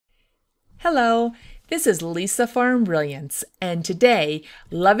Hello, this is Lisa for Embrilliance, and today,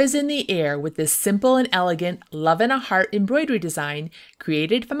 love is in the air with this simple and elegant love and a heart embroidery design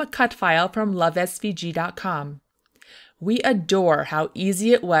created from a cut file from lovesvg.com. We adore how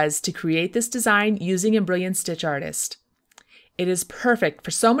easy it was to create this design using Embrilliance StitchArtist. It is perfect for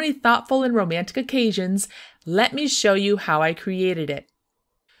so many thoughtful and romantic occasions. Let me show you how I created it.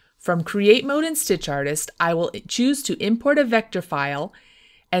 From Create Mode in StitchArtist, I will choose to import a vector file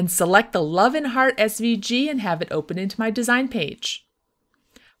and select the Love and Heart SVG and have it open into my design page.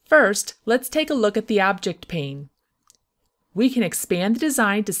 First, let's take a look at the object pane. We can expand the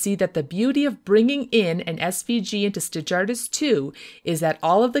design to see that the beauty of bringing in an SVG into StitchArtist 2 is that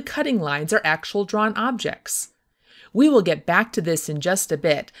all of the cutting lines are actual drawn objects. We will get back to this in just a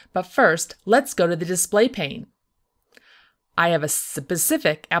bit, but first, let's go to the display pane. I have a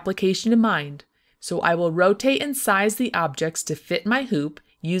specific application in mind, so I will rotate and size the objects to fit my hoop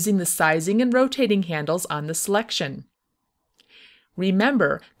using the sizing and rotating handles on the selection.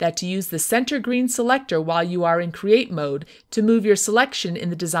 Remember that to use the center green selector while you are in Create mode to move your selection in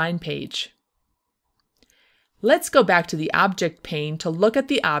the design page. Let's go back to the object pane to look at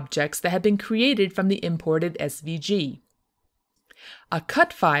the objects that have been created from the imported SVG. A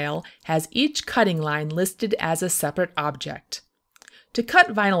cut file has each cutting line listed as a separate object. To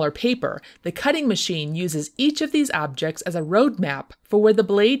cut vinyl or paper, the cutting machine uses each of these objects as a roadmap for where the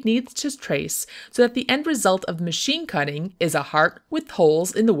blade needs to trace so that the end result of machine cutting is a heart with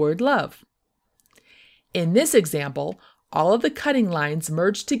holes in the word love. In this example, all of the cutting lines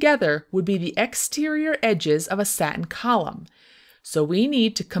merged together would be the exterior edges of a satin column. So we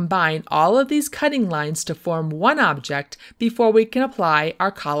need to combine all of these cutting lines to form one object before we can apply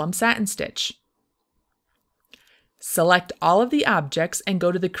our column satin stitch. Select all of the objects and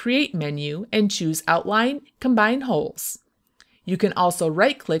go to the Create menu and choose Outline, Combine Holes. You can also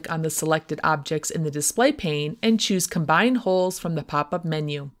right-click on the selected objects in the display pane and choose Combine Holes from the pop-up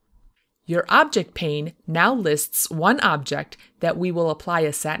menu. Your object pane now lists one object that we will apply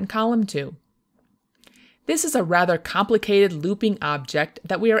a satin column to. This is a rather complicated looping object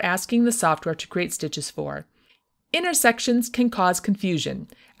that we are asking the software to create stitches for. Intersections can cause confusion,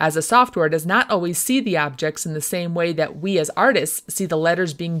 as the software does not always see the objects in the same way that we as artists see the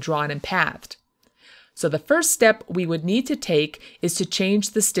letters being drawn and pathed. So the first step we would need to take is to change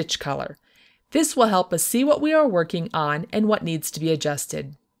the stitch color. This will help us see what we are working on and what needs to be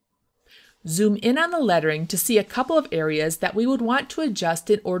adjusted. Zoom in on the lettering to see a couple of areas that we would want to adjust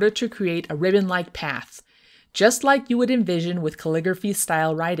in order to create a ribbon-like path, just like you would envision with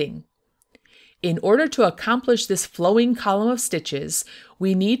calligraphy-style writing. In order to accomplish this flowing column of stitches,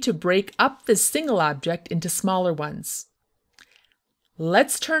 we need to break up this single object into smaller ones.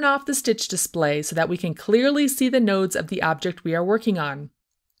 Let's turn off the stitch display so that we can clearly see the nodes of the object we are working on.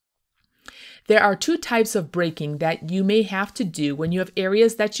 There are two types of breaking that you may have to do when you have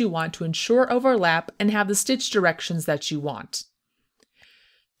areas that you want to ensure overlap and have the stitch directions that you want.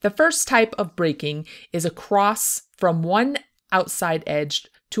 The first type of breaking is a cross from one outside edge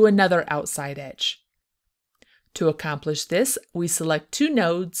to another outside edge. To accomplish this, we select two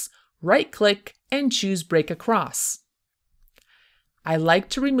nodes, right-click, and choose Break Across. I like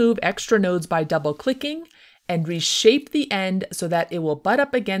to remove extra nodes by double-clicking and reshape the end so that it will butt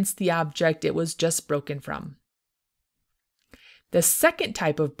up against the object it was just broken from. The second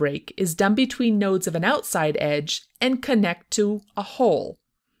type of break is done between nodes of an outside edge and connect to a hole.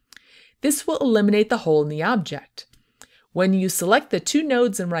 This will eliminate the hole in the object. When you select the two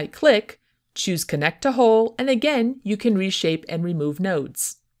nodes and right-click, choose Connect to Hole, and again, you can reshape and remove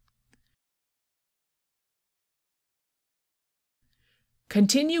nodes.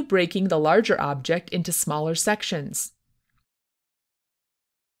 Continue breaking the larger object into smaller sections.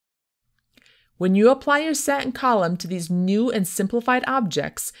 When you apply your satin column to these new and simplified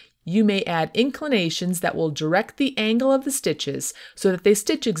objects, you may add inclinations that will direct the angle of the stitches so that they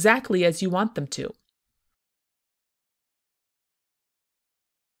stitch exactly as you want them to.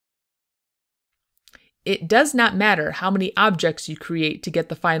 It does not matter how many objects you create to get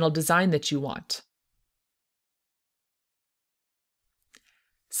the final design that you want.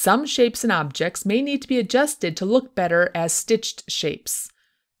 Some shapes and objects may need to be adjusted to look better as stitched shapes.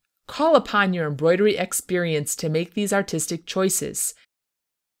 Call upon your embroidery experience to make these artistic choices.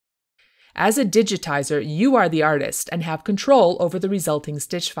 As a digitizer, you are the artist and have control over the resulting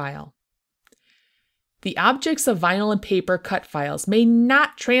stitch file. The objects of vinyl and paper cut files may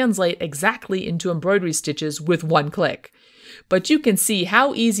not translate exactly into embroidery stitches with one click, but you can see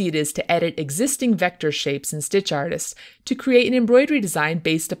how easy it is to edit existing vector shapes in StitchArtist to create an embroidery design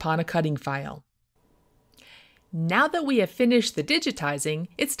based upon a cutting file. Now that we have finished the digitizing,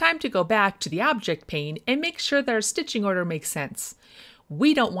 it's time to go back to the object pane and make sure that our stitching order makes sense.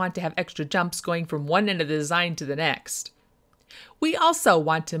 We don't want to have extra jumps going from one end of the design to the next. We also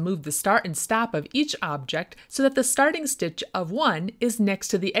want to move the start and stop of each object so that the starting stitch of one is next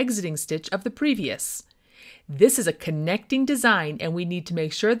to the exiting stitch of the previous. This is a connecting design and we need to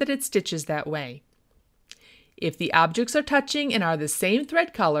make sure that it stitches that way. If the objects are touching and are the same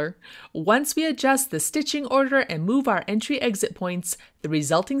thread color, once we adjust the stitching order and move our entry-exit points, the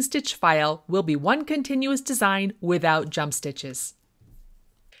resulting stitch file will be one continuous design without jump stitches.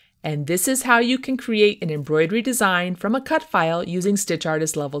 And this is how you can create an embroidery design from a cut file using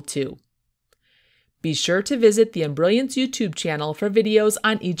StitchArtist Level 2. Be sure to visit the Embrilliance YouTube channel for videos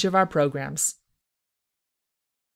on each of our programs.